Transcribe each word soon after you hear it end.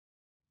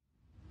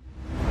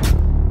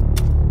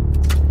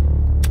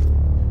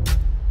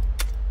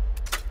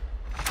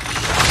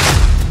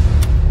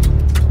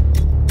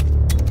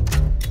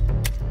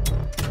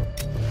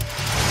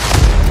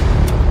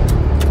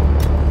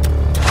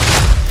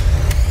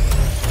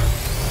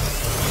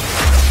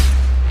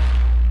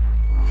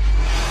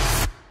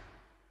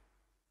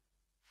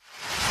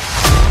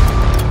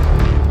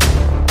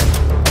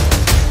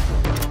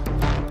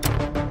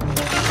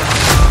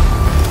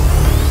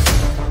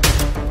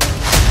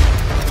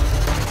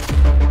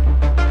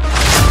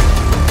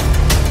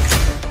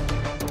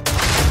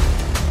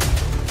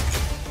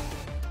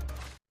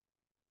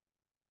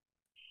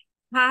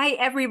Hi,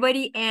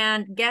 everybody,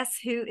 and guess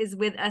who is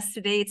with us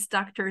today? It's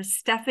Dr.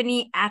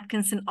 Stephanie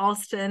Atkinson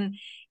Alston,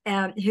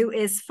 who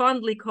is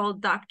fondly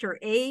called Dr.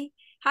 A.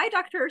 Hi,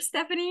 Dr.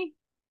 Stephanie.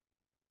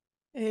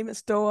 Hey,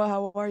 Miss Doaa,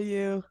 how are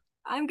you?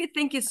 I'm good,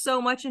 thank you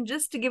so much. And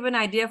just to give an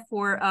idea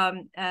for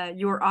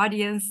your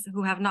audience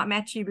who have not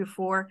met you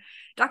before,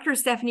 Dr.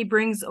 Stephanie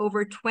brings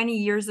over 20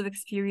 years of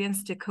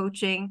experience to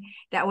coaching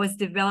that was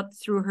developed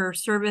through her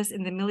service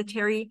in the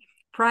military,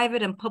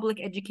 private and public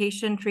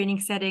education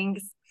training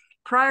settings.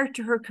 Prior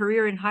to her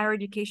career in higher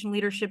education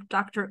leadership,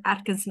 Dr.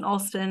 Atkinson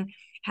Alston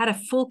had a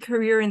full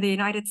career in the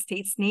United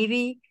States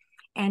Navy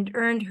and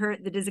earned her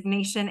the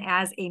designation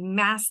as a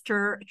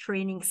master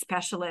training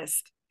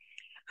specialist.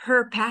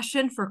 Her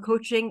passion for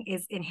coaching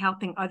is in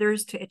helping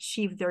others to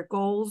achieve their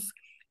goals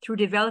through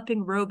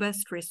developing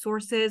robust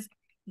resources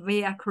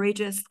via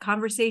courageous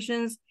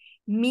conversations,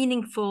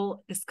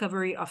 meaningful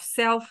discovery of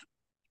self,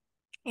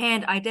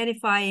 and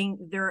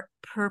identifying their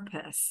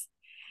purpose.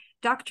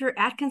 Dr.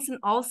 Atkinson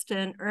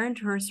Alston earned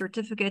her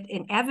certificate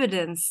in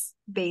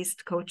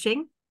evidence-based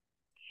coaching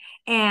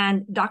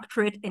and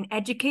doctorate in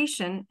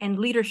education and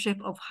leadership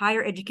of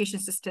higher education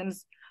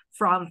systems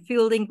from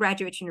Fielding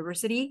Graduate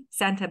University,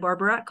 Santa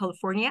Barbara,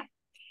 California.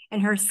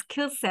 And her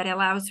skill set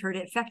allows her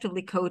to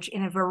effectively coach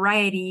in a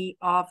variety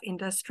of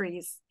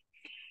industries.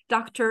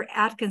 Dr.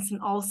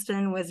 Atkinson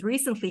Alston was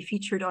recently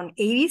featured on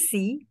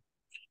ABC,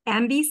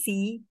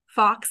 NBC,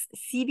 Fox,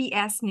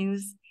 CBS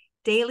News,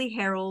 Daily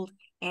Herald,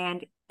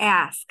 and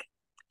Ask.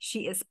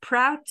 She is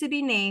proud to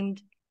be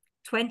named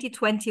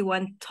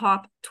 2021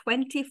 Top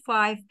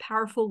 25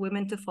 Powerful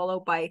Women to Follow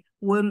by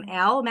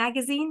WOML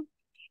magazine.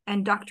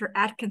 And Dr.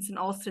 Atkinson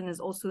Alston is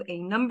also a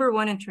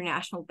 #1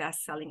 international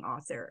best-selling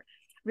author.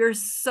 We're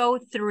so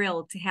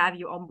thrilled to have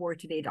you on board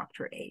today,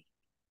 Dr. A.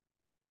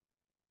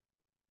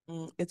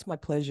 It's my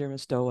pleasure,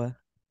 Ms. Doaa.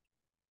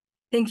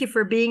 Thank you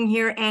for being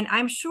here. And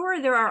I'm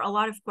sure there are a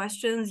lot of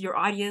questions your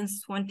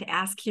audience want to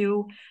ask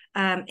you.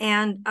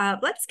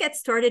 Let's get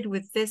started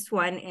with this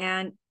one.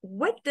 And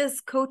what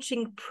does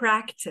coaching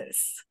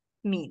practice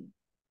mean?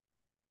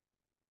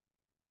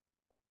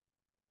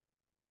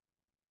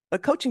 A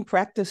coaching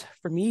practice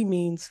for me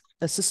means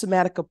a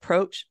systematic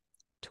approach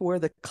to where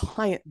the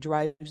client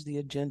drives the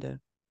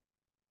agenda.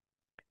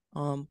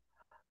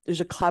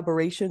 There's a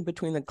collaboration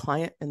between the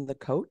client and the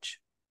coach.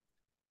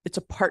 It's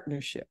a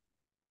partnership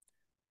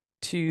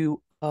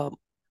to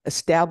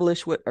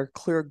establish what are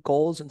clear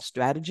goals and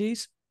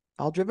strategies,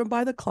 all driven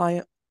by the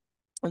client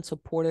and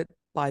supported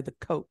by the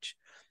coach.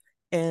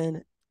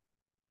 And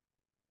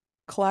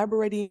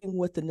collaborating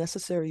with the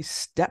necessary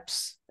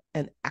steps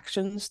and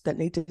actions that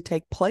need to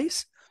take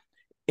place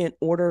in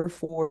order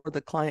for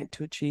the client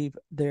to achieve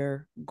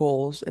their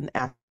goals and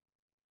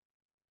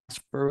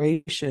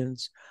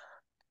aspirations.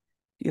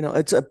 You know,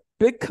 it's a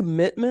big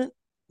commitment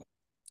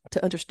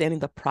to understanding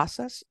the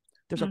process.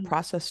 There's a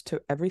process to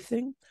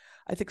everything.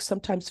 I think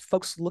sometimes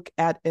folks look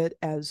at it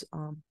as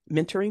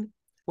mentoring,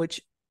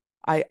 which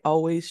I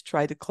always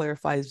try to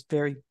clarify is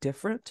very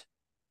different.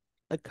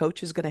 A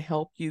coach is going to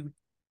help you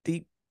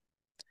deep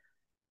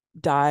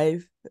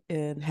dive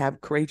and have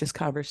courageous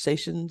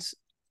conversations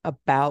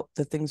about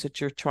the things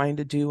that you're trying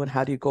to do and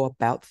how do you go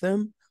about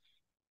them.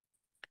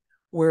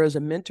 Whereas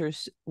a mentor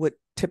would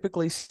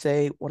typically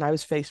say, when I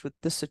was faced with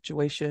this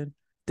situation,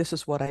 this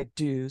is what I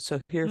do. So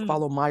here,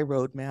 follow my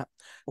roadmap.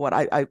 What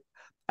I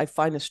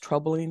find is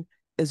troubling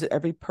is that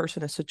every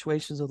person in a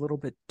situation is a little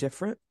bit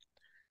different.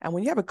 And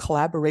when you have a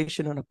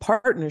collaboration and a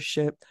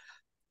partnership,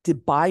 the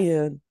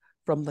buy-in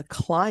from the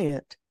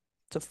client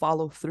to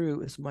follow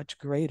through is much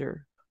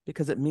greater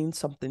because it means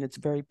something. It's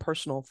very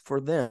personal for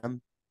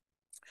them.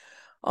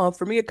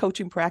 For me, a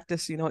coaching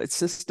practice, you know,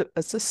 it's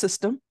a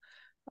system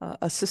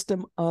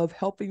of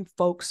helping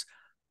folks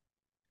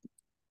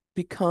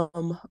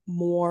become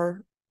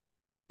more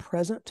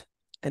present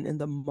and in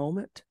the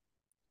moment,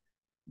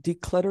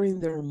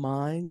 decluttering their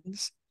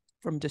minds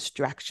from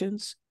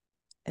distractions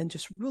and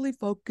just really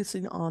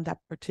focusing on that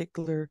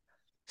particular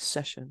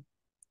session.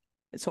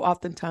 And so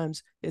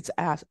oftentimes it's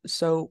asked,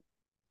 so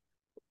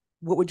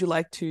what would you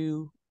like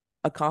to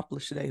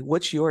accomplish today?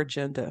 What's your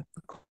agenda?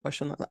 A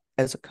question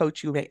as a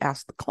coach, you may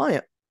ask the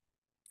client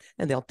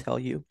and they'll tell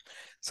you.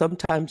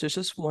 Sometimes there's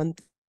just one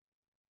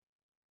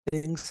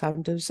thing,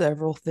 sometimes there's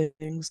several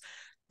things.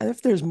 And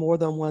if there's more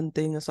than one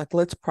thing, it's like,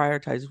 let's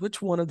prioritize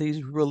which one of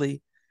these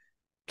really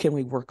can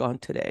we work on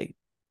today?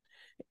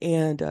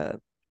 And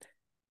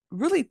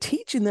really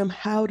teaching them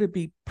how to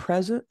be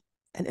present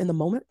and in the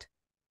moment,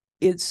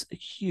 it's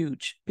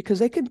huge because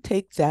they can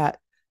take that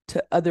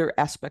to other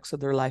aspects of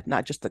their life,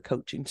 not just the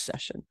coaching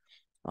session,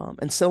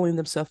 and slowing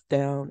themselves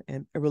down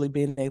and really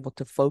being able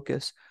to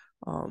focus.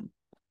 I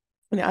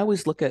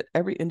always look at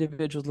every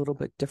individual a little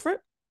bit different.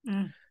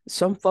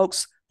 Some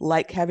folks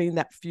like having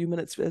that few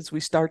minutes as we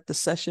start the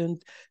session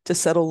to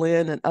settle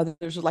in, and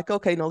others are like,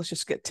 okay, no, let's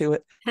just get to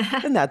it.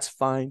 And that's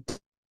fine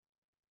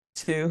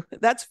too.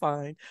 That's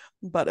fine.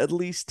 But at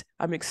least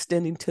I'm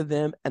extending to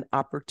them an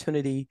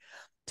opportunity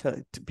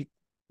to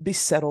be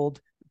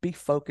settled, be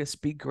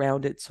focused, be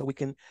grounded so we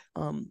can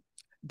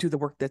do the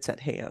work that's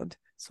at hand.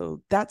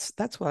 So that's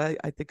what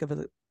I think of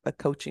as a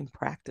coaching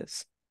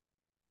practice.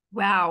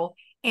 Wow.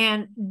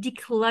 And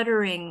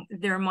decluttering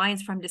their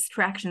minds from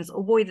distractions.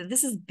 Oh boy,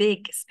 this is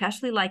big,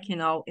 especially like,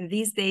 in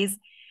these days.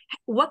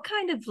 What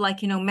kind of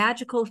like,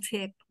 magical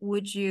tip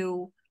would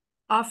you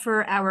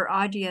offer our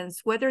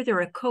audience, whether they're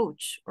a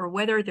coach or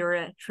whether they're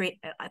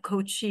a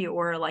coachee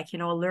or like, a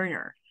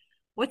learner?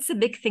 What's the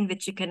big thing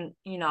that you can,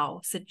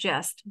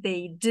 suggest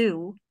they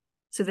do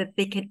so that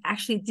they can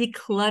actually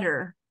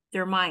declutter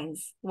their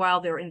minds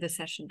while they're in the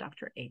session,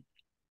 Dr. A?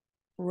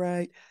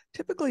 Right.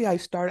 Typically, I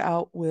start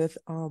out with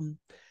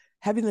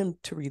having them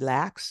to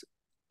relax,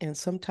 and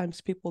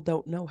sometimes people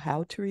don't know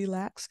how to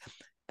relax.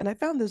 And I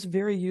found this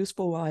very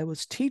useful while I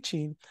was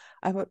teaching.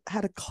 I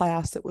had a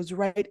class that was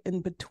right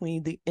in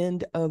between the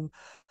end of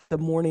the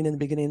morning and the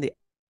beginning of the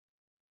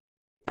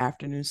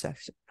afternoon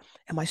session.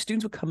 And my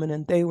students would come in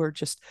and they were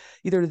just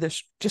either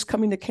just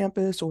coming to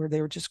campus or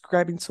they were just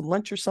grabbing some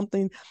lunch or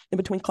something in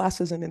between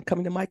classes and then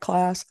coming to my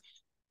class.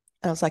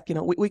 And I was like,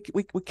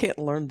 we can't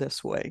learn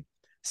this way.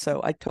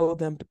 So I told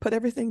them to put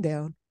everything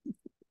down,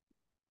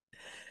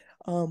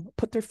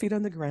 put their feet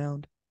on the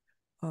ground,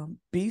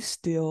 be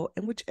still,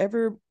 and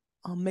whichever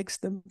makes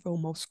them feel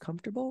most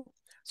comfortable.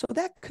 So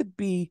that could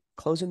be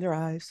closing their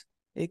eyes.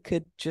 It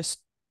could just,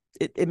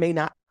 it may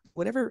not,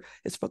 whatever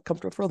is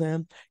comfortable for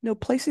them,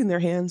 placing their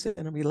hands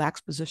in a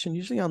relaxed position,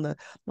 usually on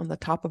the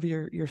top of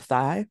your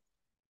thigh.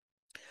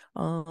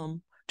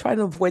 Trying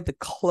to avoid the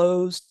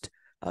closed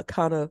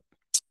kind of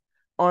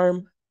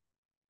arm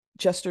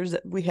gestures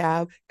that we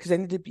have because they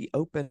need to be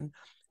open,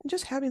 and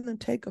just having them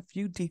take a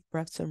few deep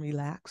breaths and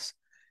relax,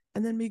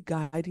 and then me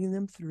guiding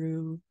them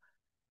through,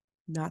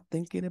 not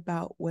thinking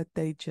about what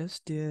they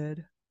just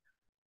did,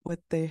 what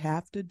they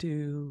have to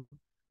do,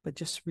 but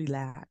just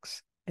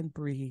relax and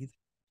breathe.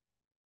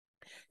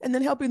 And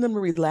then helping them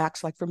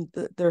relax, like from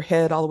their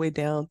head all the way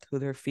down to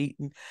their feet,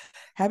 and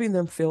having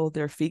them feel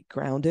their feet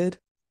grounded.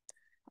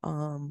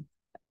 And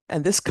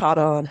this caught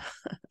on.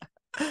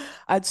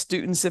 I had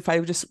students, if I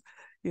just,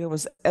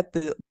 was at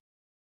the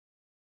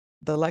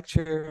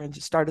lecture and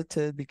just started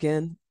to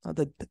begin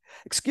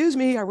excuse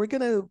me, are we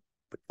going to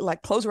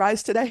like close our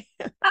eyes today?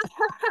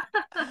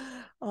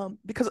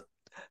 Because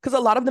a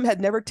lot of them had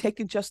never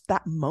taken just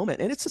that moment,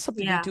 and it's just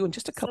something you do in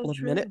just a couple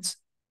of minutes.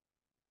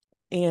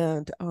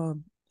 And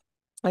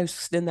I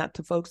extend that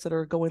to folks that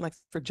are going like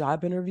for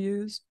job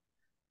interviews,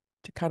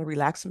 to kind of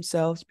relax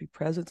themselves, be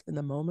present in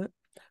the moment.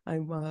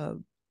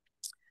 I'm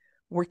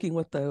working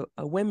with a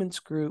women's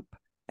group,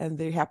 and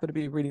they happen to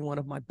be reading one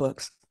of my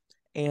books.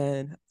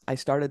 And I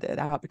started it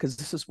out because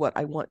this is what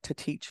I want to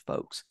teach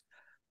folks,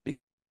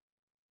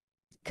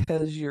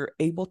 because you're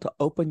able to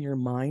open your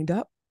mind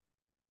up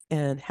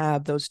and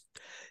have those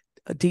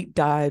deep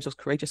dives, those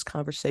courageous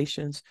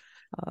conversations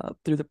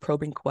through the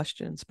probing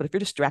questions. But if you're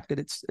distracted,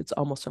 it's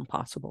almost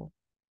impossible.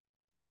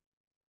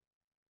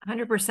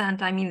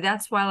 100%. I mean,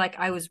 that's why, like,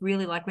 I was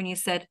really like when you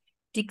said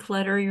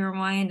declutter your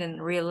mind and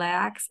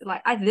relax.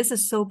 Like, this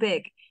is so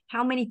big.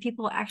 How many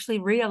people actually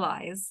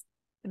realize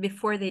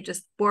before they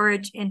just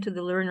forge into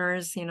the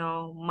learner's,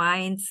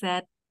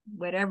 mindset,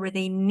 whatever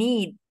they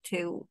need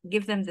to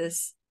give them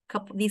these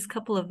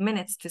couple of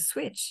minutes to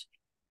switch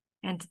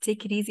and to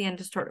take it easy and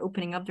to start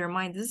opening up their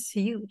mind. This is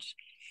huge.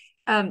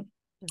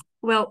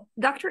 Well,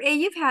 Dr. A,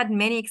 you've had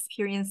many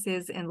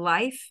experiences in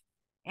life,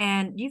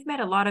 and you've met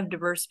a lot of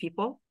diverse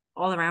people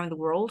all around the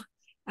world,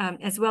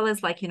 as well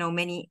as like,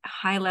 many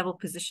high-level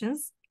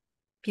positions,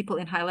 people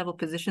in high-level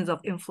positions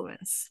of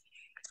influence.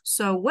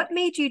 So what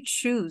made you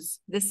choose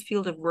this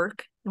field of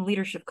work in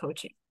leadership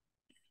coaching?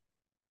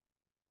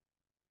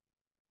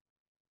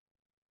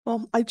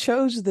 Well, I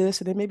chose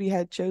this, and they maybe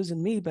had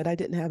chosen me, but I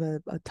didn't have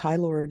a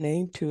title or a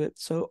name to it.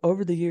 So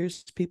over the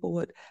years, people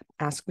would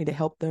ask me to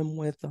help them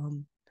with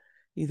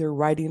either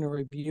writing or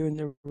reviewing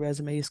their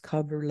resumes,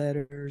 cover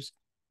letters.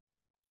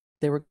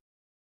 They were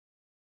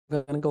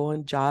going to go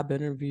on job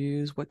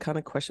interviews. What kind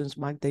of questions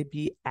might they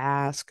be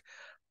asked?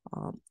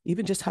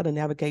 Even just how to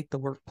navigate the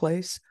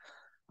workplace.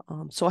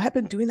 So I had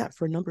been doing that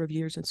for a number of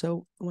years. And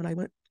so when I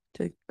went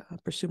to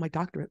pursue my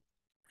doctorate,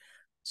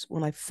 so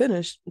when I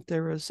finished,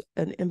 there was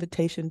an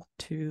invitation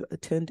to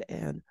attend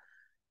an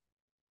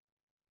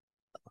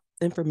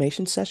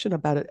information session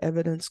about an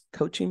evidence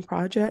coaching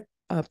program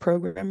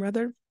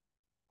rather.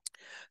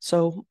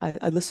 So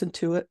I listened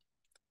to it,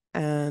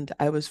 and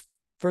I was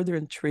further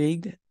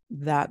intrigued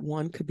that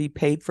one could be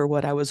paid for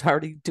what I was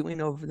already doing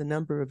over the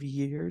number of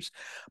years,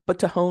 but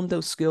to hone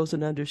those skills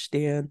and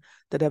understand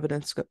that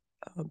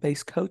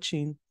evidence-based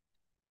coaching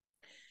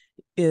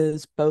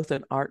is both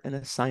an art and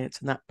a science,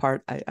 and that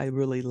part I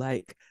really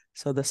like.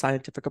 So the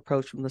scientific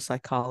approach from the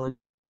psychology,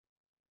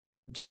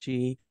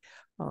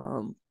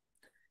 and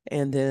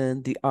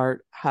then the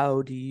art,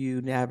 how do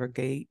you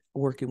navigate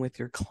working with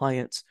your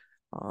clients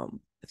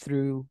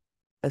through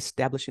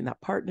establishing that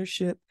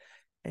partnership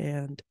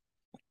and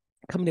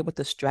coming up with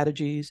the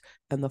strategies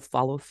and the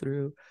follow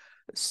through.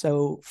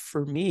 So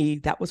for me,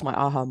 that was my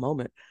aha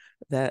moment,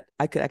 that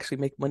I could actually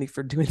make money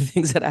for doing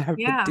things that I have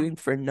been doing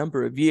for a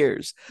number of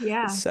years.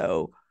 Yeah.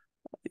 So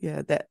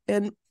yeah, that,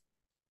 and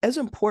as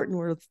important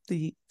were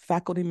the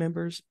faculty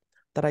members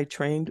that I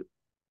trained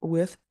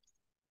with.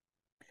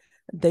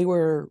 They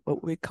were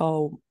what we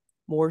call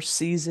more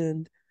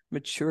seasoned,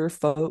 mature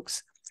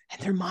folks,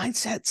 and their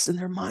mindsets and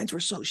their minds were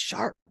so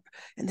sharp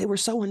and they were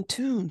so in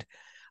tuned.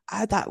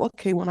 I thought,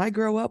 okay, when I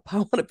grow up, I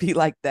want to be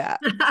like that.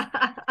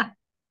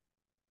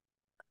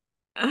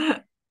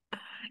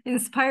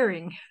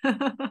 Inspiring.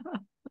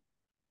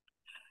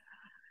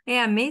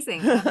 Yeah,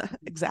 amazing.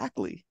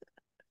 Exactly.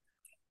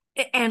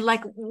 And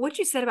like what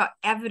you said about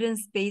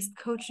evidence-based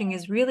coaching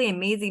is really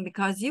amazing,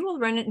 because you will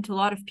run into a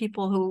lot of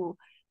people who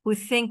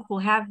think will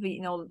have,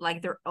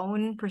 like their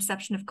own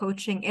perception of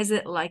coaching. Is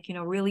it like,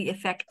 really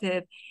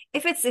effective?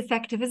 If it's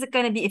effective, is it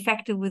going to be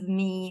effective with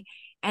me?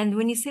 And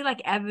when you say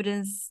like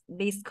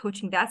evidence-based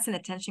coaching, that's an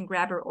attention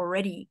grabber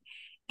already.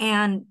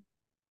 And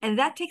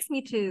that takes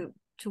me to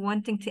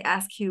wanting to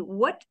ask you,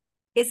 what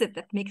is it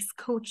that makes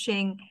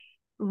coaching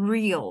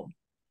real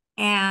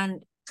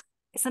and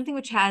something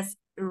which has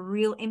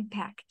real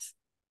impact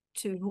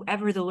to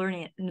whoever the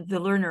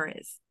learner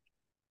is?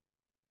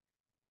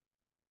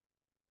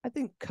 I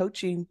think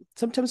coaching,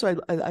 sometimes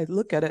I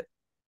look at it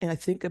and I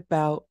think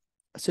about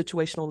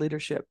situational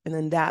leadership. And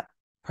in that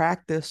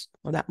practice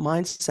or that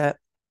mindset,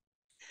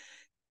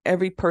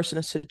 every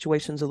person's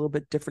situation is a little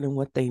bit different in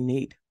what they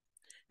need.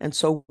 And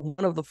so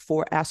one of the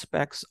four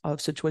aspects of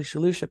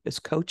situational leadership is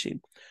coaching.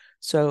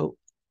 So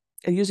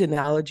I use the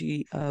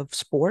analogy of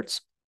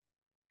sports.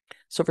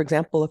 So for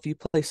example, if you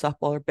play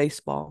softball or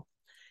baseball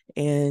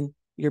and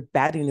your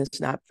batting is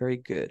not very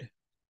good,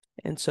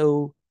 and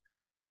so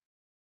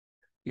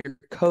your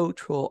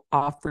coach will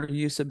offer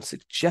you some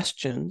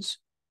suggestions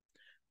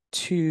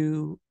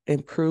to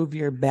improve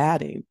your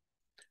batting.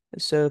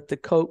 So if the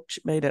coach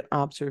made an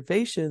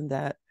observation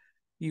that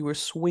you were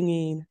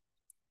swinging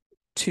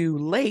too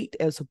late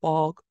as the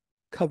ball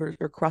covers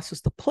or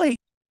crosses the plate,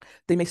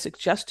 they may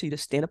suggest to you to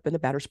stand up in the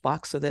batter's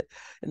box, so that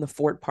in the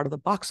forward part of the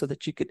box, so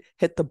that you could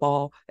hit the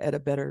ball at a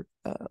better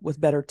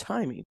with better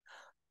timing.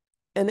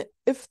 And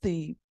if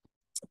the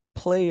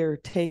player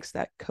takes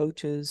that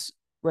coach's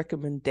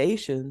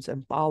recommendations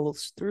and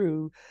follows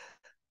through,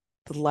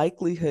 the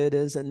likelihood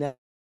is the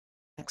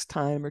next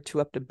time or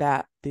two up to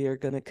bat, they're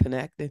going to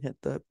connect and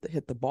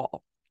hit the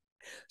ball.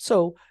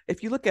 So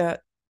if you look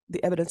at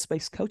the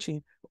evidence-based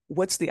coaching,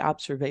 what's the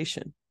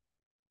observation?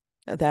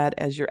 That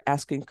as you're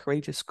asking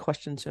courageous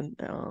questions and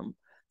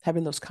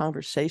having those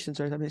conversations,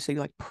 or let me say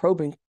like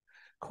probing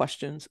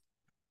questions,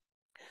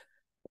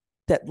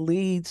 that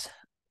leads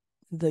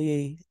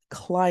the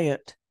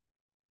client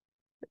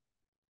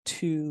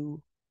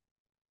to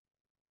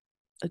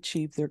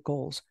achieve their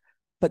goals.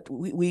 But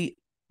we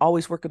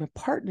always work in a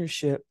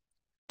partnership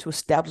to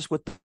establish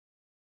what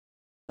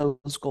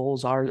those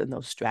goals are and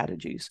those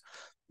strategies,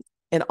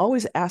 and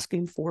always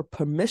asking for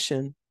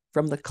permission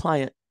from the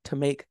client to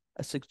make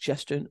a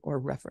suggestion or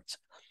reference.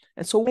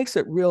 And so what makes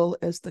it real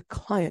is the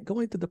client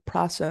going through the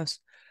process,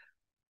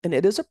 and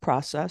it is a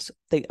process.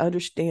 They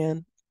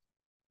understand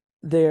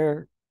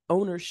their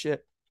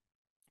ownership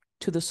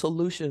to the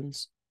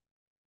solutions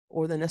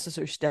or the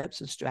necessary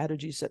steps and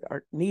strategies that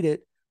are needed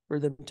for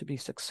them to be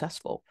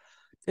successful.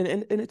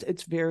 And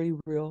it's very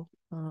real.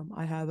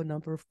 I have a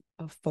number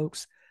of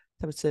folks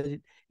that would say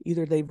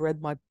either they've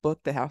read my book,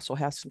 they also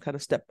have some kind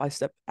of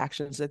step-by-step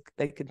actions that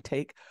they can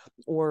take,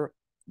 or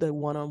the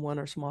one-on-one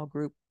or small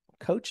group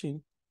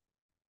coaching,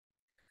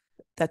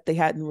 that they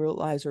hadn't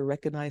realized or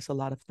recognized a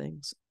lot of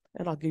things.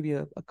 And I'll give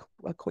you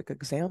a quick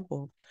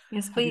example.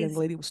 Yes, I have a young please.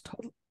 lady who was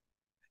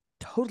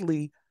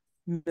totally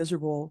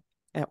miserable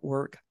at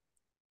work.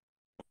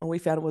 And we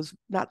found it was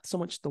not so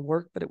much the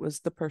work, but it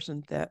was the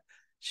person that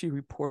she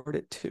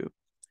reported to.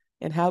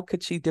 And how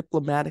could she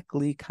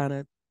diplomatically kind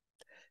of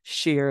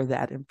share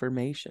that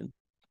information?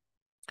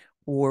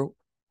 Or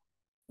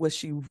was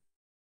she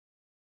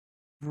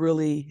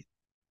really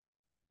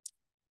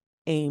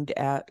aimed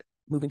at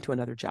moving to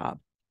another job?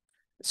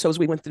 So as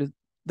we went through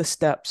the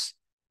steps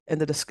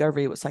and the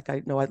discovery, it was like,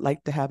 I know I'd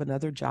like to have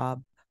another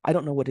job. I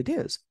don't know what it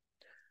is.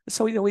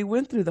 So, we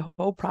went through the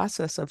whole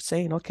process of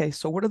saying, okay,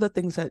 so what are the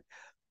things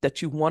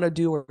that you want to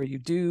do, or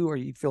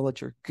you feel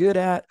that you're good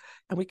at?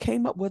 And we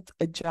came up with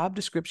a job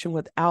description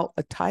without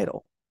a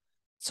title.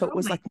 So it Oh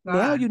was my like,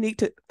 now God. you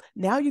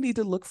need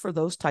to look for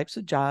those types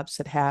of jobs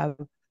that have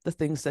the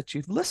things that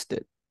you've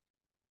listed.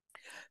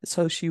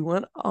 So she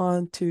went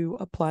on to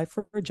apply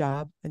for a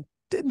job and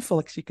didn't feel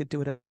like she could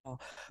do it at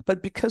all.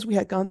 But because we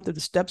had gone through the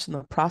steps in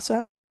the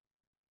process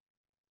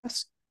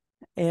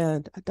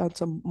and done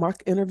some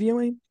mock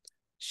interviewing,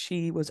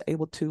 she was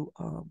able to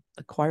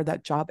acquire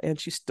that job, and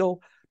she's still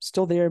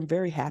there and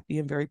very happy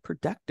and very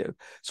productive.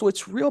 So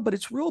it's real, but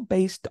it's real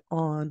based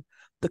on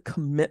the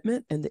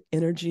commitment and the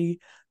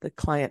energy the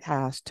client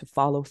has to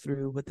follow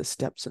through with the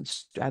steps and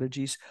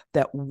strategies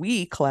that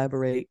we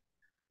collaborate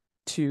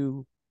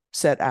to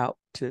set out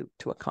to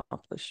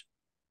accomplish.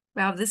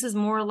 Wow, this is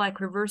more like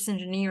reverse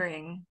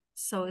engineering.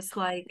 So it's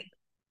like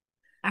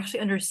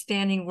actually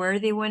understanding where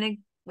they want to,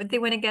 what they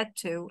want to get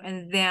to,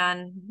 and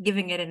then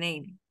giving it a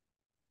name.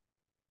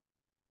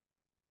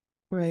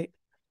 Right.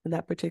 In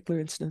that particular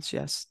instance,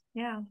 yes.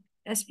 Yeah.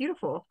 That's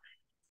beautiful.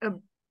 Uh,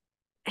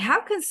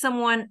 how can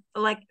someone,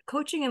 like,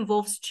 coaching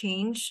involves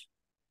change,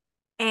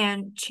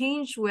 and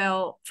change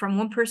will, from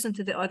one person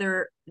to the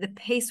other, the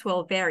pace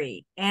will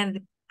vary and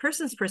the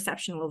person's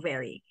perception will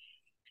vary.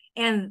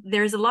 And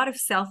there's a lot of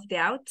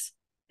self-doubt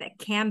that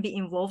can be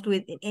involved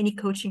with in any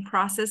coaching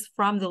process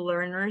from the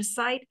learner's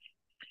side.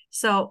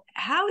 So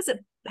how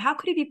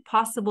could it be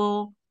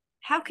possible?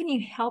 How can you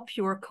help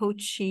your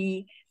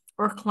coachee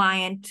or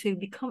client to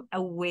become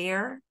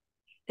aware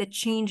that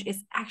change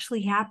is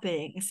actually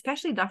happening,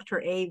 especially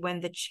Dr. A, when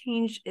the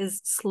change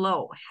is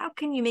slow? How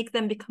can you make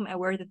them become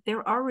aware that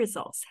there are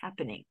results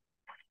happening?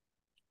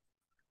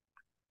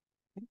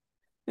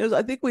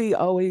 I think we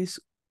always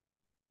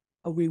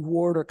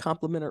reward or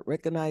compliment or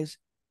recognize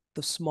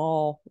the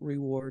small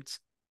rewards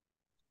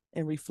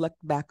and reflect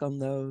back on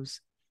those.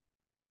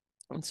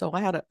 And so I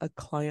had a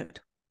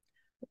client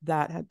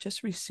that had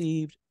just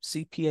received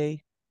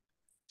CPA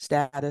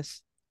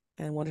status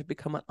and wanted to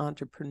become an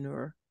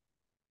entrepreneur.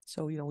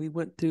 So, we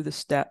went through the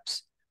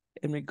steps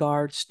in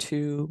regards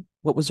to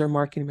what was their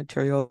marketing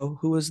material,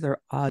 who was their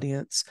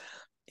audience,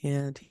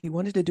 and he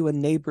wanted to do a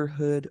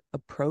neighborhood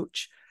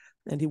approach,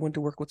 and he wanted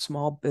to work with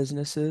small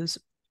businesses.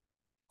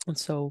 And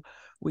so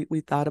we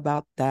thought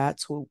about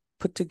that. So we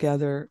put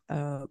together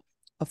a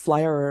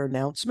flyer or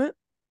announcement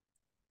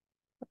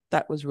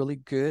that was really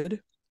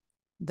good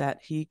that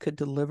he could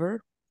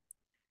deliver.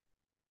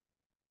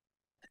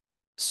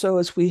 So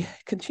as we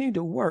continued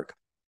to work,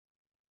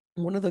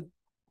 one of the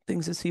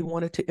things is he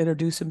wanted to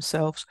introduce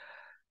himself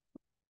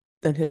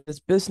and his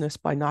business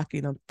by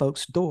knocking on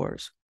folks'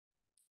 doors.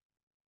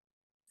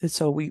 And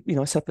so we,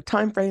 set the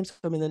time frames.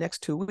 So in the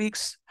next 2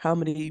 weeks, how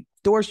many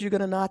doors are you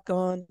going to knock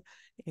on?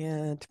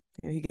 And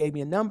he gave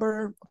me a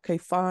number. Okay,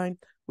 fine.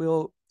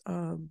 We'll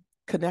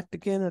connect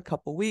again in a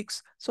couple of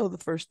weeks. So the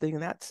first thing in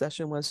that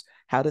session was,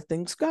 how did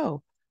things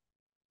go?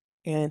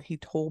 And he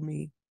told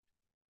me,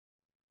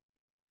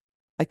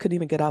 I couldn't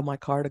even get out of my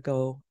car to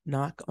go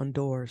knock on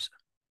doors.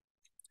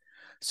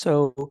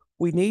 So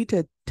we need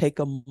to take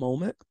a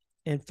moment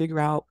and figure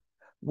out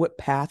what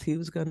path he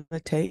was going to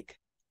take.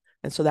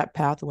 And so that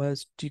path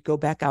was, do you go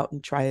back out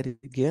and try it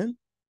again?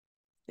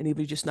 And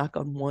either just knock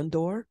on one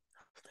door,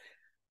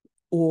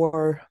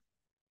 or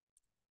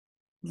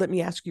let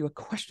me ask you a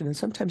question. And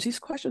sometimes these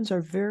questions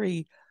are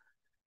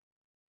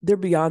they're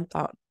beyond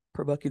thought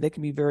provoking. They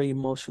can be very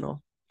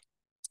emotional.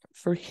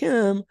 For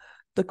him,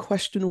 the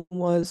question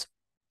was,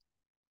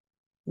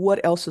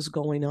 what else is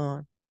going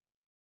on?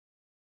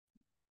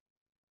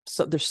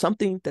 So there's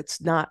something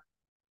that's not,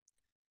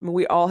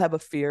 we all have a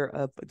fear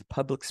of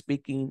public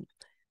speaking,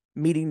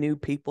 meeting new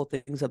people,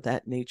 things of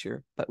that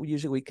nature. But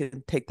usually we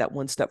can take that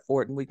one step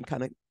forward and we can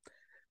kind of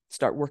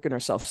start working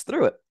ourselves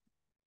through it.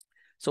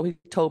 So he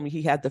told me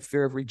he had the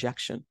fear of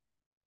rejection.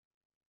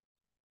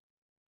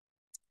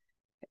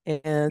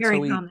 And Very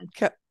so we common.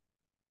 kept,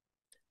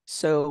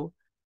 so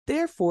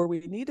therefore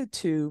we needed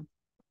to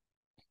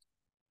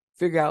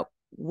figure out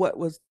what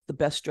was the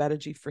best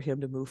strategy for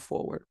him to move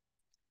forward.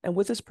 And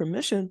with his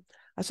permission,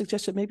 I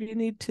suggested maybe you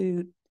need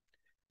to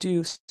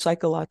do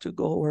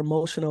psychological or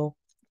emotional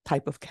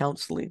type of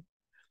counseling.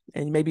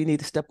 And maybe you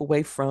need to step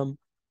away from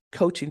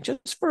coaching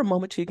just for a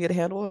moment so you can get a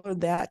handle on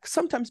that.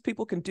 Sometimes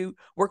people can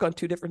work on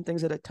two different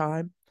things at a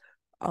time,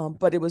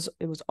 but it was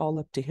all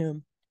up to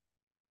him.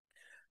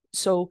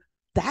 So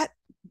that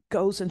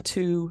goes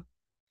into,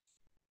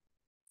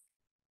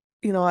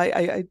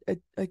 I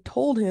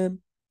told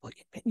him, well,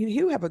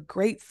 you have a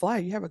great flyer.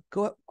 You have a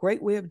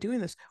great way of doing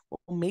this.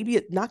 Well, maybe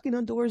knocking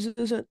on doors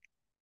isn't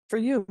for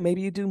you.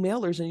 Maybe you do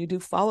mailers and you do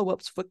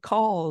follow-ups for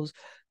calls,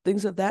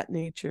 things of that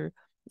nature,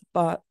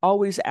 but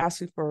always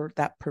asking for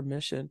that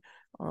permission.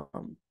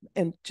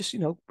 And just,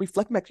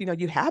 reflect back,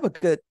 you have a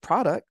good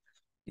product,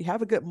 you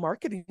have a good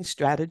marketing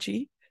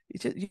strategy.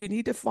 You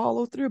need to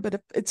follow through, but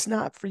if it's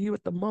not for you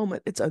at the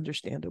moment, it's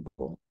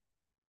understandable.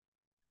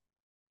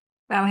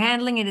 Well,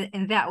 handling it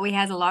in that way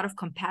has a lot of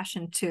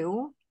compassion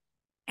too.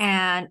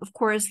 And of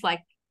course,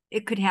 like,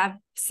 it could have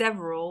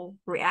several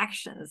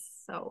reactions.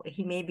 So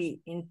he may be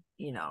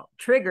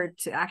triggered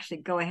to actually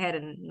go ahead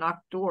and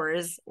knock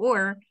doors,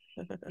 or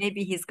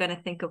maybe he's going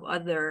to think of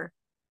other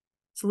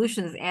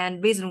solutions.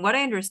 And based on what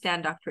I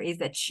understand, Dr. A, is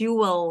that you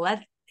will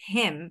let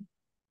him,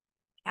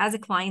 as a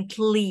client,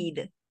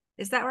 lead.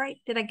 Is that right?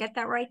 Did I get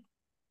that right?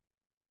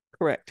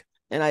 Correct.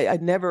 And I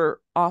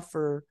never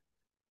offer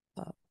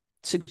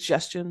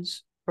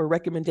suggestions or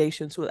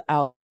recommendations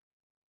without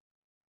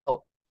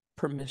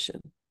permission.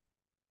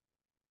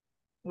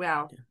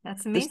 Wow,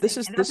 that's This amazing. this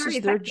is And that's this very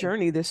is their effective.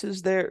 journey. This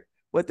is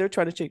what they're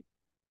trying to achieve.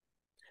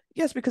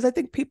 Yes, because I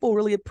think people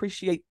really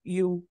appreciate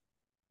you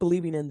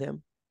believing in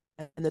them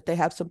and that they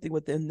have something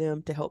within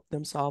them to help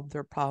them solve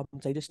their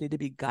problems. They just need to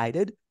be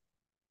guided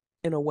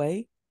in a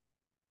way.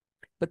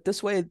 But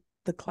this way,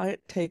 the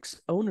client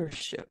takes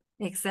ownership.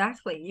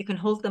 Exactly. You can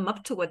hold them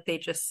up to what they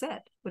just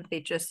said, what they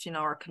just,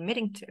 are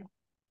committing to.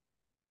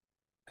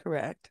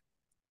 Correct.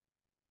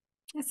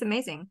 It's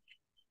amazing.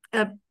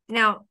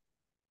 Now,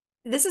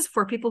 this is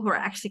for people who are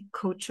actually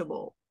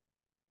coachable.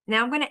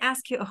 Now, I'm going to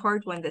ask you a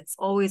hard one that's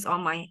always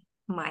on my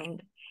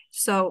mind.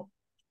 So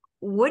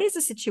what is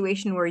a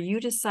situation where you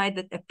decide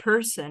that a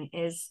person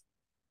is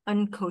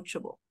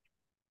uncoachable?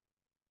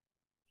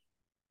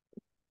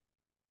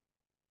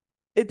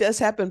 It does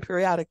happen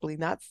periodically,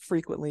 not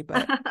frequently,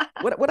 but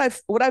what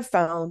I've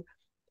found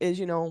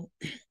is,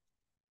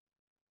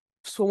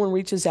 someone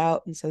reaches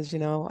out and says,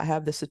 I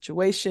have this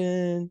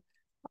situation,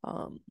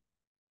 um,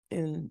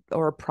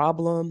 or a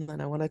problem,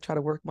 and I want to try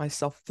to work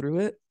myself through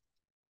it.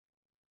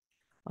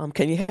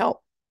 Can you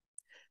help?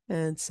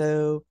 And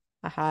so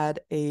I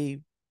had a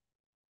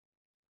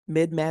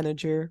mid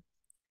manager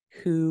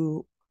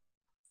who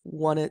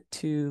wanted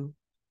to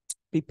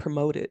be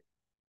promoted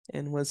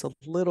and was a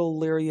little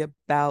leery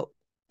about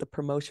the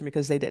promotion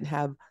because they didn't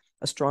have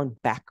a strong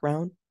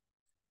background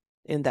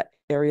in that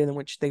area in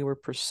which they were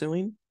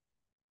pursuing.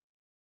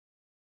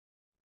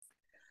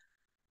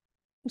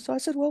 So I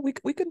said, well, we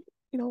can,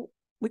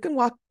 we can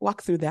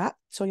walk through that.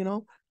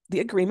 So, the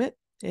agreement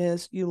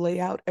is you lay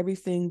out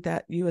everything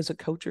that you as a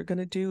coach are going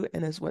to do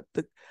and as what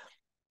the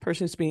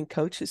person who's being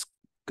coached is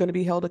going to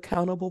be held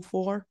accountable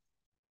for.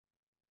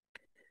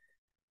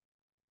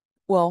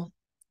 Well,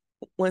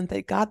 when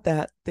they got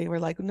that, they were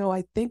like, no,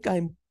 I think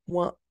I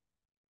want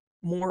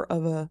more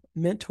of a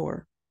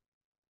mentor.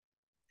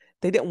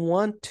 They didn't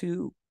want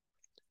to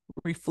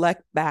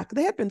reflect back.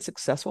 They had been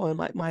successful in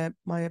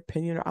my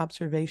opinion or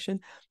observation.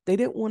 They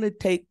didn't want to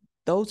take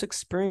those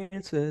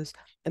experiences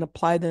and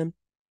apply them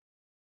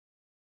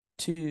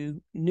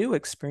to new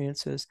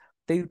experiences.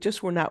 They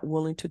just were not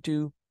willing to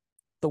do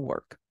the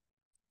work.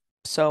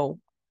 So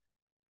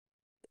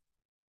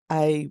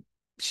I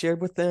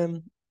shared with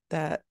them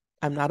that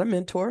I'm not a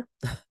mentor,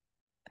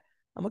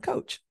 I'm a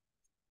coach.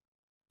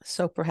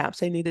 So perhaps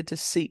they needed to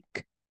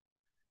seek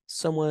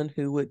someone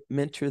who would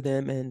mentor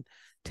them and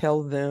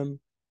tell them,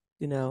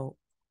 you know,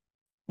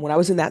 when I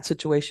was in that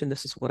situation,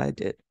 this is what I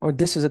did, or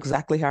this is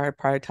exactly how I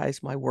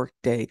prioritized my work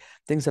day,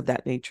 things of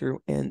that nature.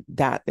 And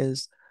that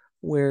is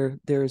where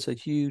there's a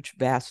huge,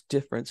 vast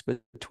difference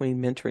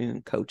between mentoring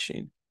and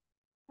coaching.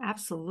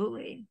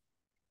 Absolutely.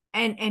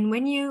 And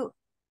when you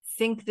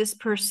think this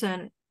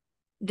person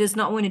does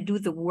not want to do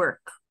the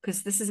work,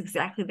 because this is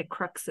exactly the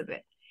crux of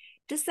it,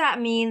 does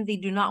that mean they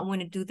do not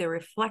want to do the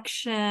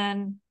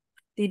reflection?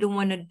 They don't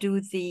want to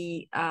do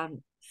the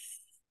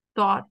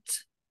thought.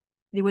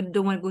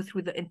 Don't want to go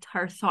through the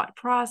entire thought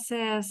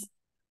process.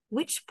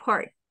 Which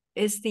part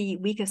is the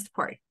weakest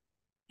part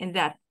in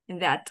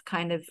that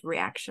kind of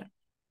reaction?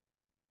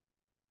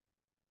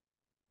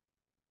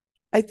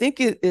 I think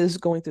it is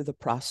going through the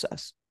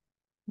process.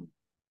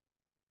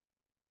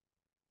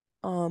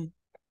 When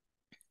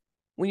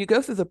you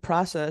go through the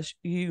process,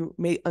 you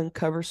may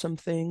uncover some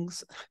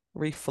things,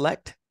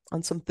 reflect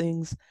on some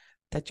things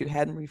that you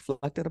hadn't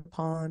reflected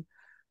upon,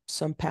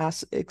 some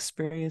past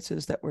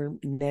experiences that were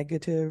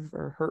negative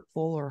or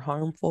hurtful or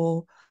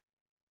harmful.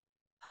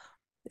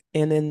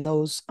 And in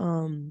those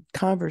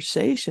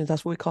conversations,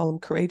 that's what we call them,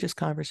 courageous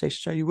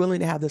conversations. Are you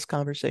willing to have this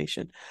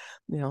conversation?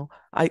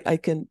 I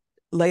can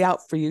lay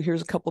out for you,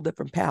 here's a couple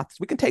different paths.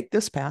 We can take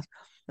this path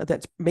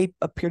that may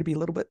appear to be a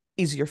little bit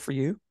easier for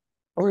you,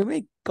 or we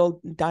may go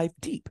dive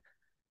deep.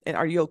 And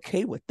are you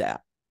okay with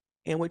that?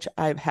 In which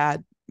I've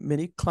had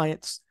many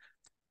clients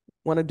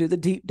want to do the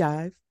deep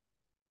dive.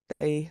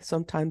 They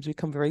sometimes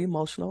become very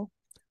emotional,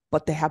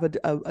 but they have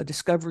a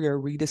discovery or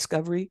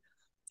rediscovery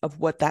of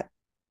what that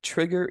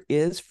trigger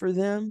is for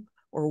them,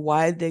 or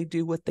why they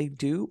do what they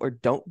do or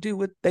don't do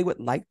what they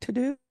would like to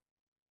do,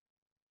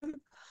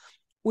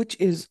 which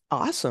is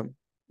awesome.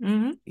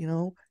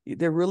 Mm-hmm.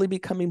 They're really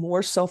becoming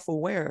more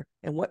self-aware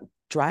and what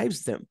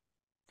drives them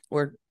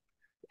or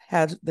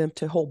has them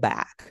to hold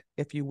back,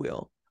 if you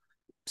will.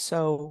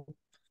 So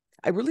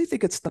I really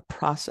think it's the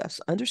process,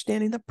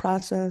 understanding the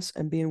process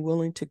and being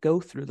willing to go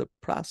through the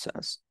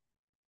process.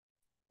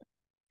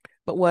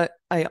 But what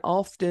I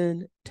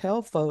often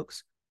tell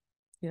folks,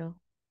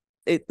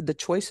 the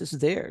choice is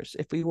theirs.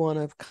 If we want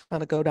to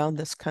kind of go down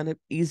this kind of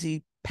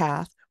easy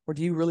path, or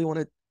do you really want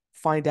to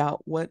find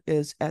out what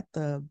is at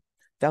the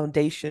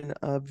foundation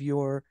of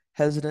your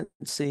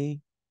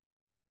hesitancy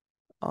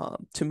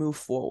to move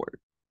forward?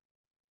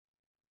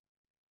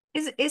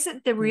 Is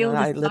it the real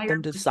I let desire them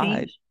for decide.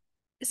 change?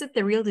 Is it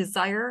the real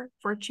desire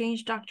for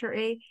change, Dr.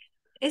 A?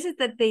 Is it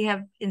that they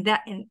have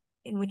in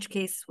which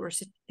case we're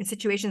in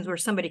situations where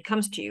somebody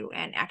comes to you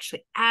and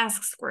actually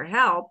asks for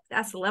help?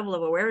 That's the level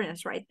of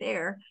awareness right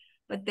there.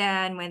 But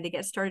then when they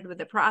get started with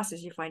the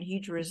process, you find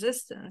huge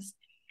resistance.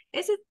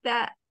 Is it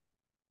that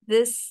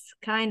this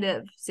kind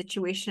of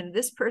situation,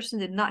 this person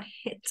did not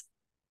hit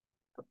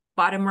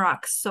bottom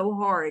rock so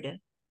hard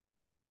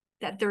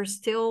that they're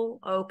still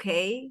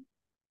okay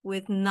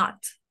with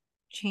not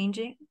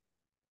changing?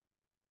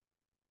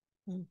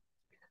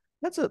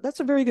 That's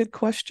a very good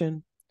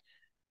question.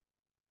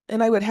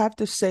 And I would have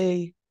to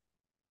say,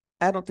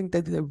 I don't think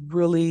that they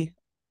really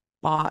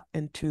bought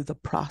into the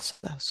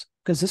process,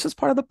 because this is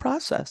part of the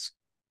process.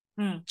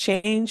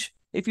 Change,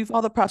 if you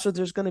follow the process,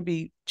 there's going to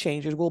be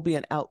change. There will be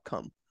an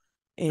outcome.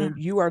 And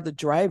you are the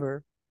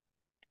driver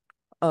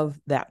of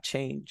that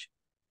change.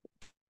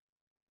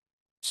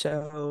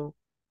 So,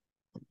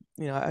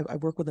 I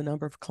work with a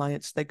number of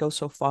clients. They go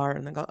so far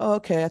and they go, oh,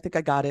 okay, I think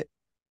I got it.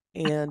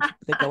 And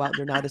they go out and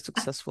they're not as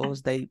successful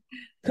as they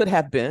could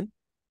have been.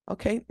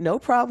 Okay, no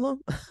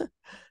problem.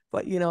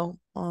 But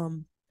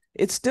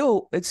it's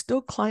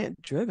still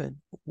client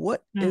driven.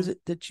 What is it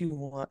that you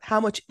want? How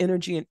much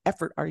energy and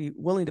effort are you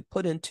willing to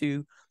put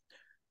into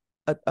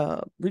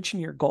reaching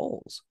your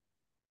goals?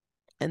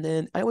 And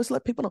then I always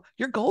let people know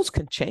your goals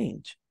can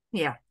change.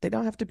 Yeah, they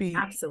don't have to be,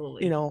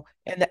 absolutely.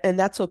 and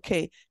that's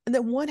okay. And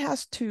then one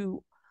has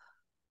to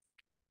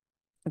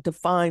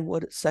define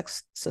what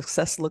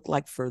success look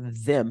like for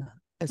them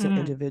as an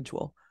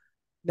individual,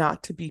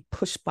 not to be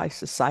pushed by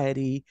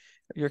society,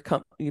 your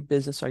company, your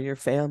business, or your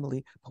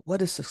family. But what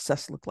does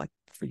success look like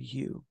for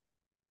you?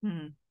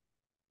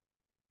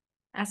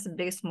 That's the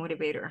biggest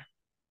motivator.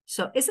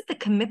 So is it the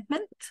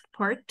commitment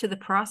part to the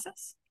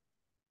process?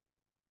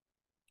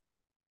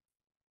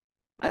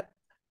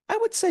 I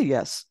would say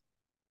yes.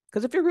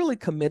 Because if you're really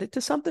committed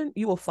to something,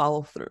 you will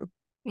follow through.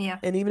 Yeah.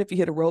 And even if you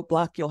hit a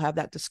roadblock, you'll have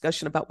that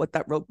discussion about what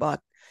that roadblock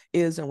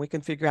is, and we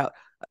can figure out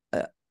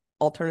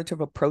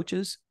alternative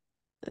approaches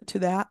to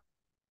that.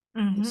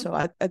 So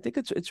I think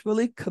it's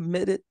really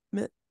commitment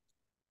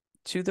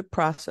to the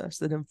process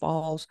that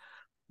involves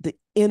the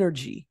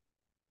energy.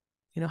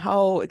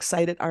 How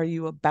excited are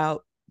you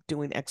about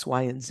doing X,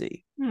 Y, and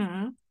Z?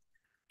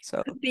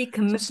 So, could be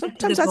commitment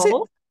to the sometimes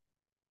goal.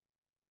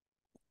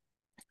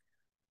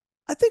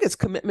 I think it's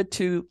commitment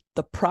to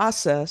the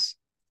process,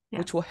 Yeah.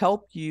 which will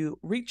help you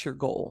reach your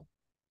goal.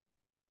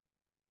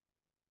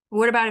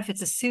 What about if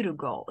it's a pseudo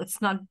goal?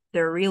 It's not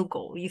their real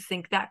goal. You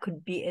think that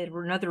could be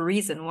another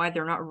reason why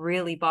they're not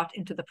really bought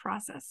into the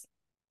process?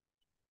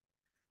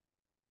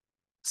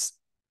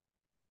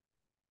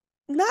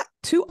 Not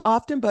too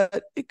often,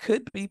 but it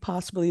could be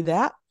possibly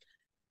that.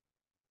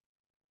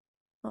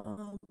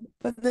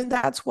 But then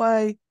that's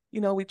why,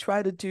 we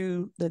try to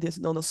do this,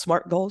 the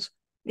SMART goals,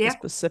 the Yeah.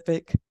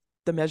 specific,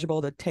 the measurable,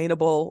 the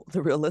attainable,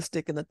 the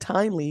realistic, and the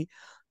timely.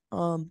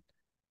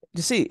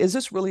 To see, is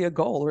this really a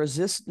goal, or is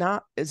this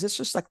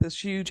just like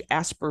this huge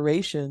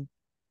aspiration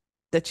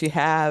that you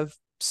have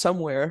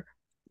somewhere,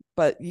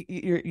 but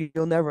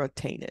you'll never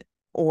attain it,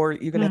 or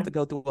you're going to have to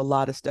go through a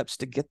lot of steps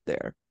to get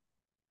there.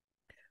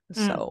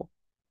 So,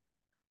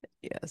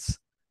 yes.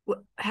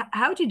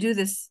 How do you do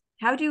this?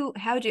 How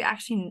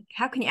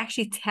can you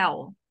actually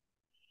tell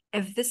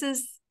if this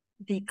is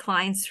the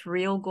client's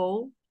real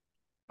goal,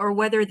 or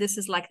whether this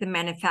is like the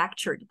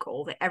manufactured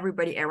goal that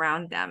everybody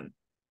around them,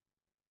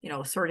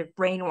 sort of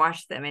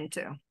brainwashed them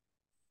into?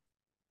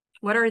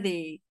 What are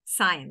the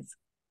signs?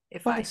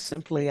 By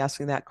simply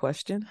asking that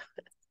question.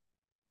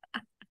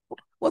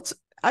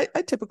 I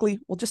typically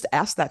will just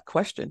ask that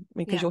question. I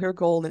mean, because you'll hear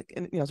goal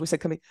and as we said,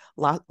 coming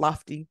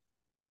lofty,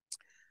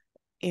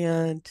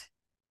 and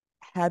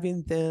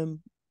having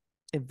them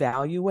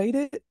evaluate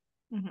it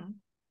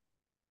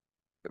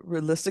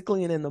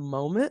realistically and in the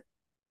moment.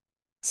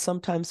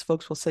 Sometimes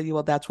folks will say,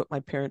 well, that's what my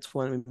parents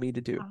wanted me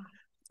to do.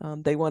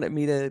 They wanted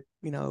me to,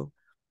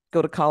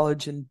 go to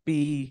college and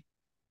be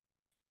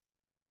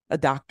a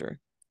doctor,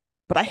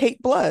 but I hate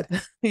blood,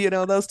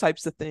 those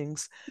types of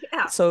things.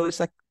 Yeah. So it's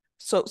like,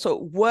 so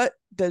what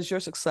does your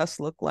success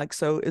look like?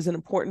 So is it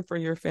important for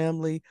your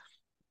family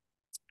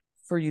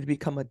for you to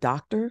become a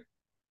doctor?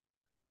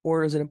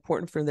 Or is it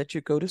important for that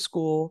you go to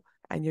school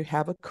and you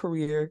have a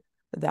career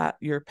that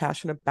you're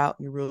passionate about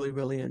and you really,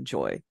 really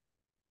enjoy?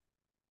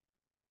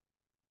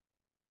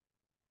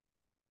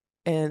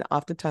 And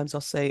oftentimes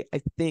I'll say,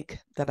 I think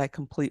that I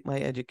complete my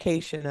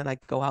education and I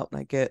go out and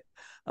I get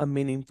a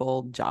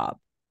meaningful job.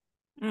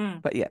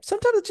 But yeah,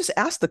 sometimes I just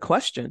ask the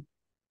question.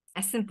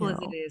 As simple as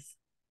it is.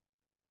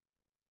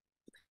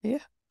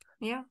 Yeah.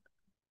 Yeah.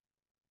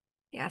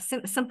 Yeah.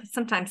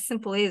 Sometimes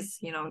simple is,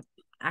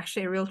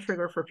 actually a real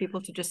trigger for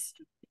people to just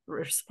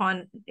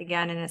respond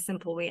again in a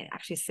simple way and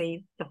actually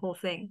say the whole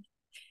thing.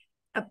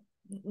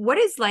 What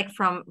is, like,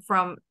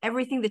 from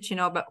everything that you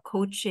know about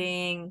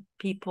coaching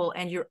people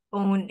and your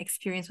own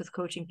experience with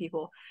coaching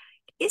people,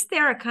 is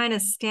there a kind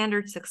of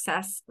standard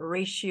success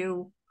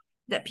ratio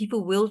that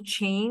people will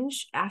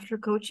change after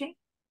coaching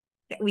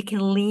that we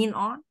can lean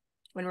on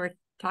when we're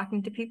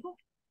talking to people?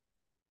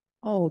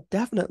 Oh,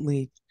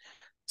 definitely.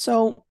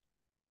 So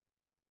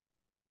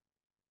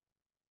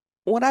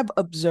what I've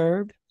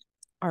observed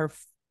are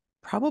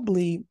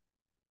probably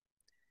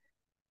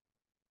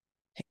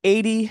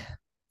 80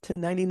 to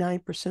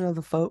 99% of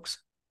the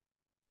folks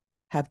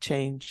have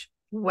changed.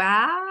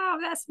 Wow,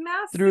 that's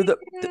massive.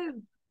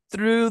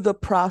 Through the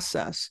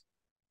process.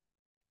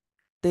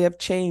 They have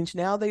changed.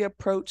 Now they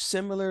approach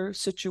similar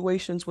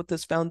situations with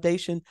this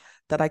foundation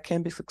that I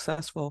can be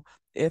successful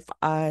if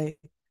I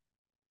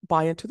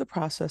buy into the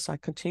process, I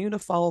continue to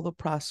follow the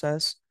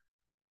process,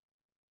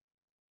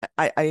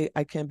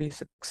 I can be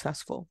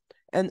successful.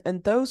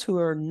 And those who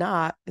are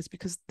not, is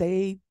because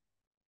they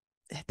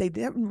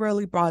didn't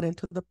really brought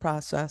into the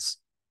process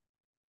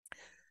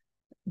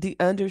the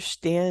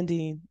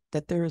understanding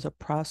that there is a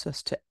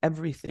process to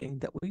everything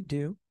that we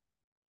do,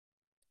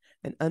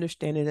 and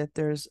understanding that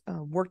there's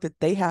work that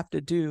they have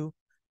to do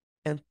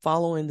and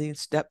following these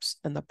steps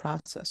in the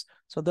process.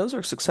 So those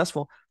are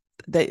successful.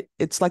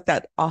 It's like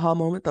that aha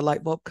moment, the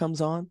light bulb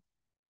comes on,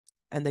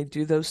 and they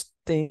do those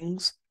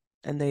things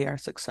and they are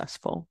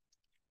successful.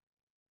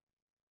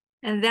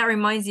 And that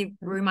reminds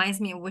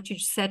me of what you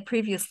said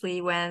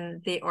previously,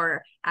 when they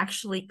are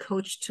actually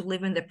coached to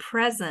live in the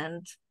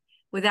present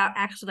without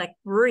actually like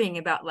worrying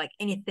about like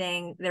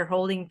anything they're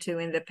holding to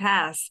in the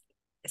past,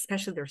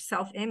 especially their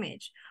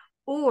self-image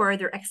or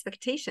their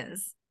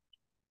expectations,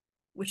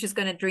 which is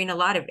going to drain a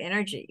lot of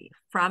energy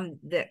from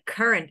the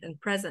current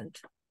and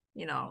present,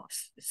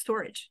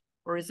 storage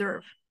or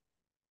reserve.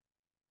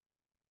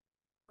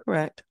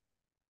 Correct.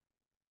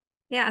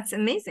 Yeah, it's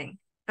amazing.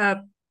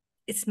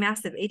 It's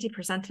massive.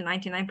 80% to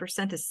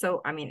 99% is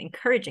so,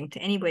 encouraging to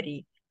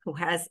anybody who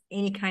has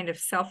any kind of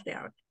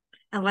self-doubt,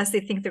 unless they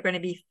think they're going to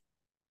be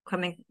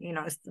coming,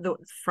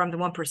 from the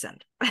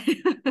 1%.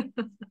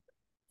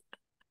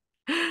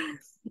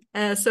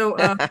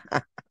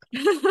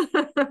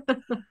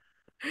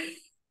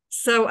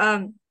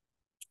 So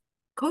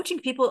coaching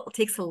people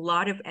takes a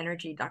lot of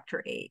energy,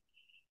 Dr. A.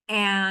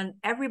 And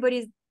everyone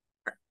is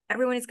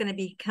going to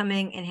be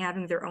coming and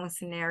having their own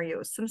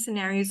scenarios. Some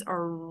scenarios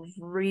are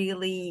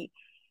really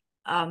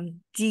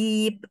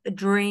deep,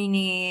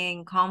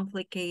 draining,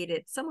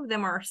 complicated. Some of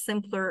them are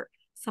simpler,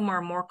 some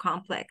are more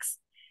complex.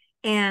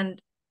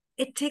 And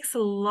it takes a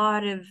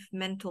lot of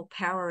mental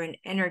power and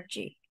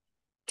energy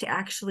to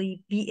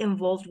actually be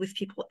involved with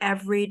people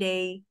every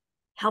day,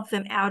 help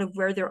them out of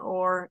where they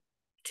are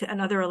to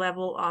another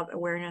level of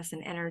awareness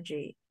and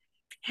energy.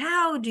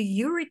 How do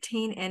you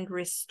retain and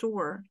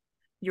restore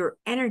your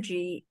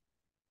energy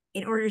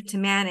in order to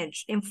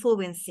manage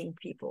influencing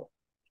people,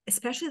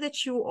 especially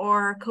that you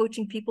are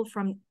coaching people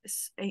from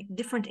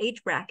different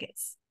age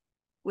brackets,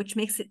 which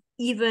makes it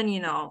even,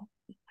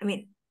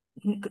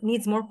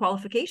 needs more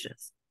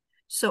qualifications.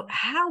 So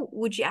how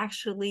would you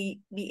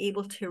actually be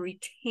able to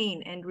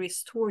retain and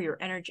restore your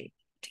energy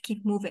to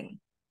keep moving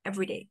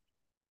every day?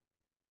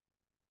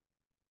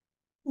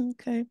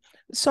 Okay.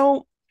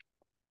 So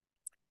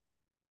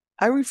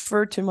I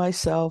refer to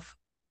myself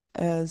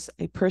as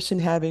a person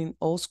having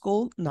old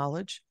school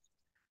knowledge,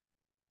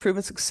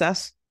 proven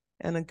success,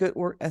 and a good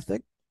work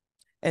ethic,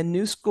 and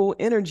new school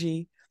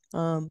energy,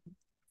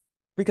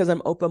 because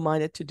I'm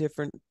open-minded to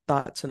different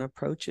thoughts and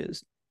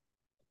approaches.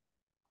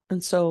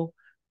 And so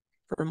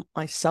for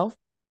myself,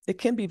 it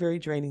can be very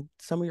draining.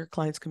 Some of your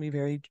clients can be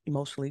very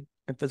emotionally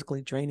and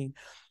physically draining.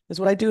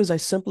 Is what I do is I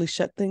simply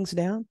shut things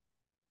down.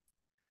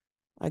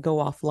 I go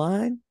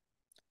offline,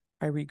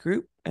 I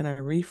regroup and I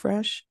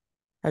refresh,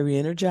 I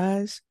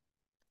re-energize,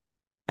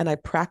 and I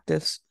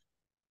practice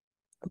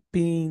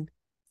being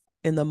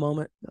in the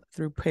moment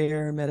through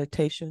prayer and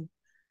meditation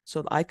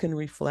so that I can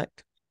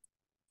reflect,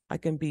 I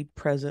can be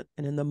present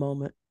and in the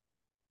moment,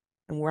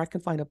 and where I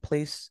can find a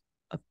place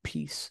of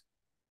peace.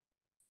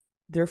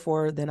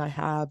 Therefore, then I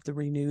have the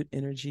renewed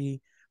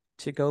energy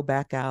to go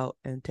back out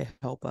and to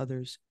help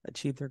others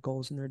achieve their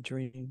goals and their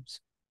dreams.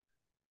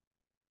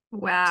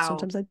 Wow.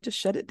 Sometimes I just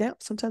shut it down.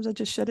 Sometimes I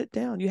just shut it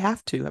down. You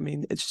have to. I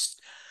mean, it's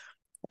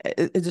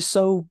just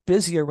so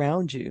busy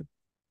around you,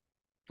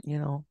 you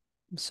know.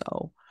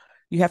 So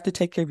you have to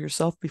take care of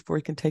yourself before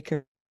you can take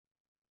care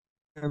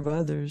of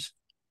others.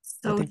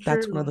 I So think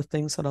that's one of true. the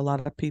things that a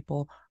lot of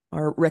people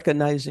are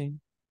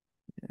recognizing.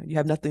 You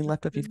have nothing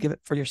left if you've given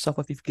it for yourself,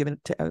 if you've given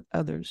it to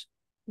others.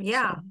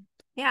 Yeah. So,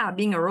 Yeah.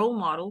 Being a role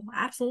model.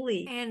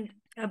 Absolutely. And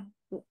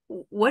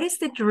what is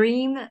the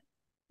dream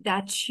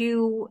that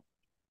you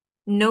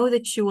know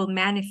that you will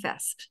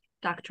manifest,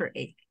 Dr.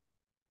 A,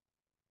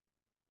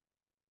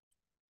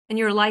 in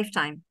your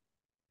lifetime?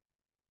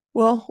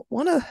 well,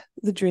 one of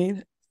the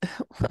dreams,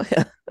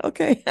 yeah,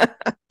 okay.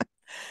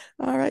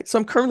 All right. So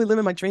I'm currently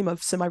living my dream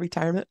of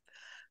semi-retirement.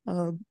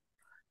 Um,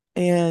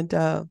 and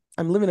I'm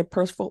living a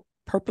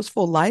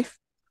purposeful life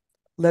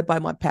led by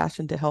my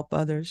passion to help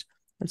others.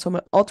 And so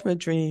my ultimate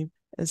dream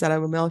is that I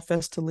will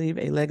manifest to leave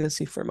a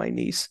legacy for my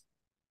niece.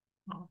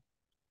 Oh.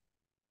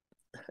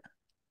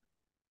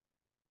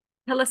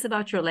 Tell us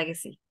about your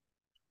legacy,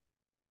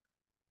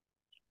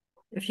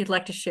 if you'd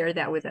like to share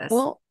that with us.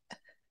 Well,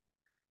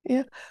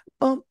 yeah.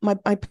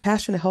 My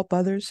passion to help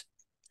others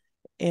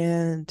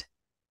and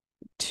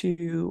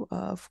to,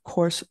 of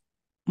course,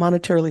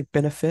 monetarily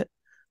benefit,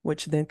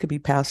 which then could be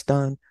passed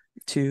on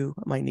to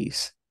my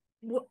niece.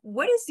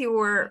 What is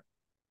your,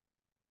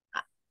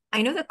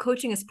 I know that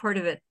coaching is part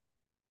of it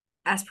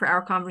as per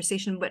our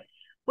conversation, but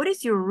what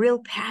is your real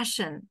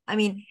passion? I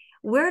mean,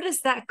 where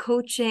does that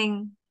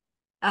coaching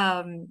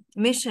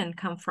mission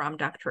come from,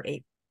 Dr.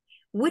 Ape?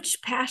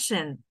 Which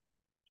passion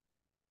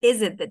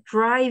is it that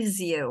drives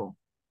you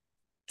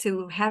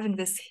to having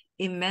this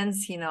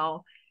immense,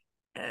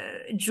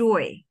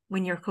 joy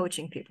when you're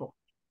coaching people?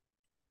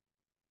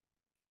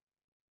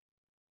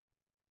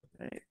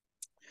 Right.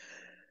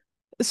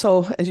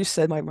 So, as you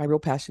said, my real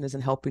passion is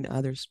in helping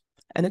others.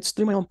 And it's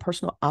through my own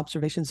personal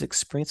observations,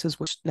 experiences,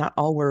 which not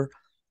all were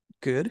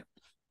good,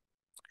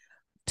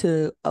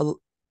 to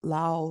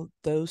allow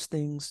those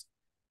things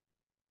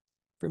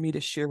for me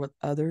to share with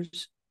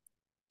others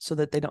so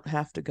that they don't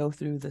have to go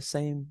through the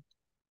same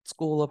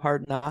school of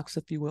hard knocks,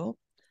 if you will,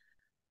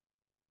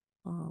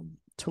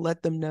 to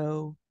let them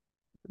know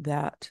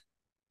that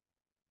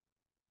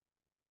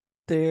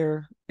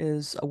there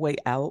is a way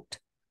out,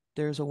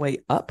 there's a way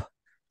up.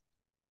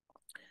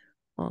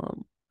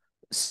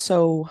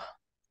 So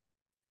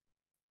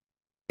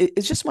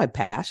it's just my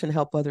passion to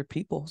help other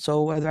people.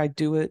 So whether I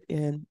do it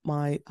in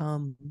my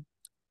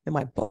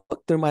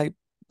book, through my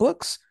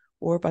books,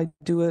 or if I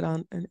do it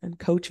in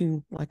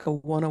coaching, like a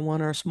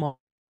one-on-one or a small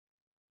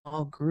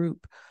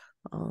group,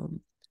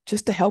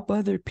 just to help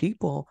other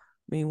people.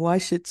 I mean, why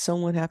should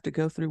someone have to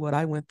go through what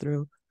I went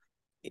through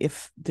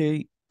if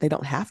they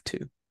don't have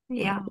to?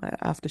 Yeah.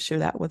 I have to share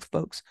that with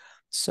folks.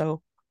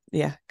 So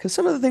yeah, because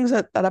some of the things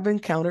that I've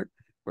encountered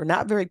were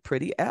not very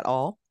pretty at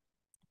all,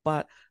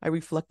 but I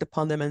reflect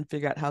upon them and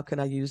figure out how can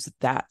I use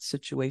that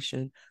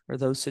situation or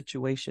those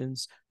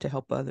situations to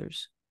help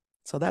others.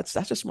 So that's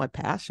just my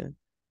passion,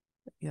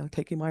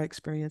 taking my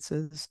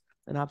experiences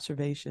and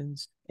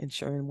observations and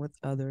sharing with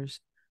others.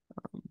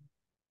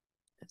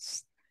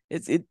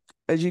 It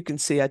as you can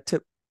see, I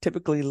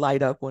typically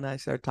light up when I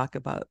start talking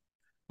about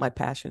my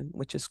passion,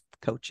 which is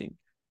coaching.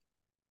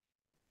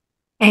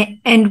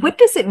 And what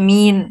does it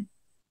mean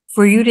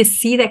for you to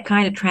see that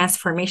kind of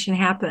transformation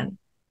happen?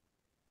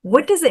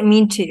 What does it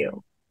mean to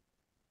you?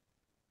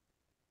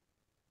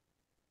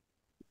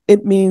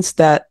 It means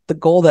that the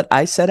goal that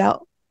I set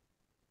out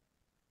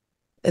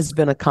has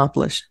been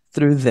accomplished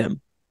through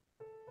them.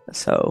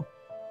 So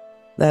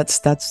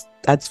that's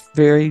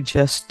very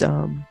just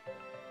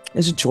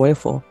it's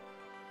joyful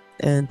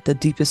and the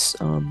deepest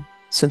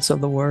sense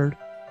of the word.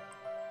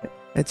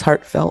 It's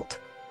heartfelt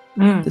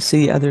to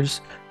see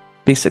others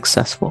be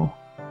successful.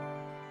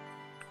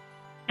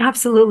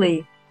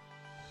 Absolutely.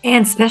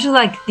 And especially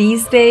like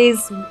these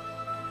days,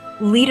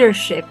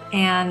 leadership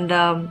and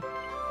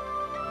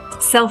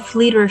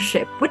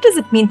self-leadership. What does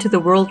it mean to the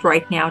world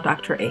right now,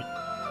 Dr. A?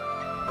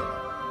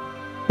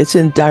 It's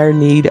in dire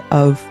need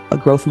of a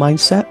growth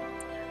mindset.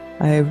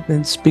 I've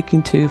been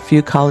speaking to a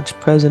few college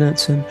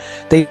presidents, and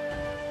they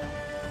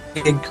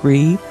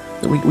agree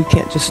that we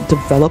can't just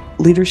develop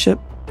leadership.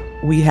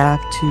 We have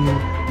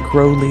to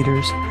grow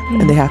leaders,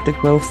 and they have to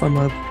grow from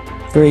a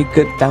very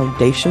good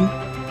foundation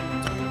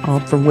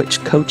from which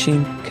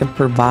coaching can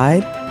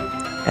provide.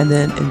 And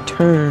then in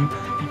turn,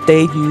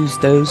 they use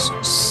those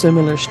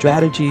similar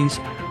strategies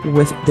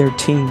with their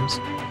teams.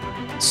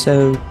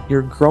 So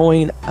you're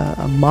growing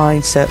a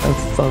mindset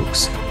of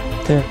folks.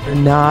 They're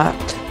not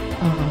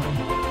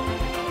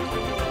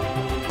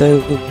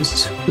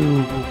those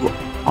who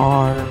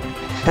are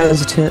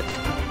hesitant.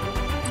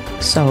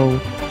 So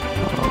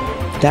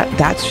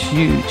that's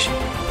huge,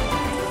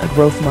 a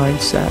growth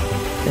mindset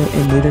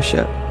in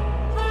leadership.